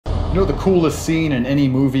You know what the coolest scene in any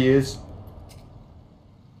movie is?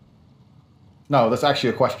 No, that's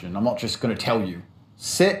actually a question. I'm not just going to tell you.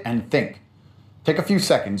 Sit and think. Take a few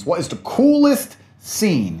seconds. What is the coolest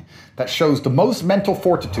scene that shows the most mental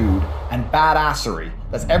fortitude and badassery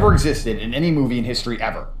that's ever existed in any movie in history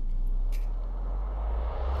ever?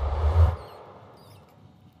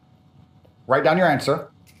 Write down your answer.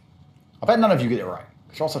 I bet none of you get it right,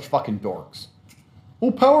 because you're all such fucking dorks.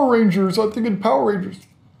 Well, Power Rangers, I'm thinking Power Rangers.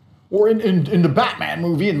 Or in the Batman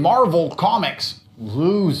movie, in Marvel Comics.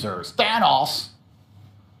 Losers. Thanos.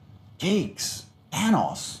 Geeks.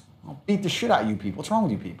 Thanos. I'll beat the shit out of you people. What's wrong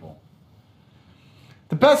with you people?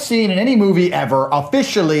 The best scene in any movie ever,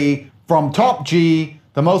 officially, from Top G,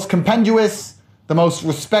 the most compendious, the most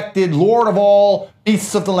respected lord of all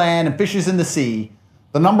beasts of the land and fishes in the sea,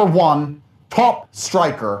 the #1 top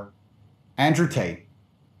striker, Andrew Tate.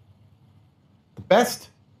 The best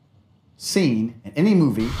scene in any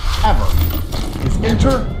movie ever is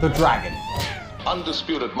Enter the Dragon.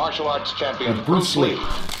 Undisputed martial arts champion Bruce Lee.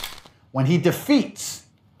 When he defeats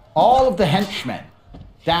all of the henchmen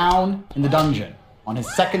down in the dungeon on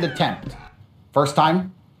his second attempt. First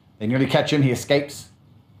time, they nearly catch him, he escapes.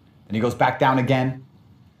 Then he goes back down again,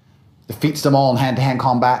 defeats them all in hand-to-hand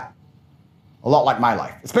combat. A lot like my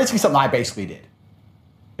life. It's basically something I basically did.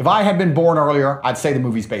 If I had been born earlier, I'd say the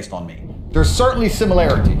movie's based on me. There's certainly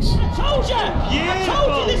similarities. I told you! I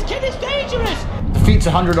told you this kid is dangerous! Defeats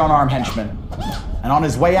 100 unarmed henchmen, and on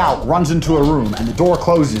his way out, runs into a room, and the door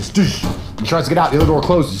closes. He tries to get out, the other door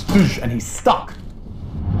closes, and he's stuck.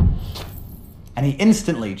 And he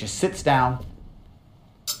instantly just sits down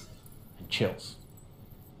and chills.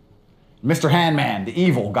 Mr. Handman, the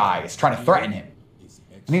evil guy, is trying to threaten him.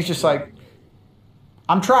 And he's just like,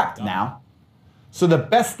 I'm trapped now. So the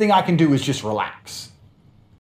best thing I can do is just relax.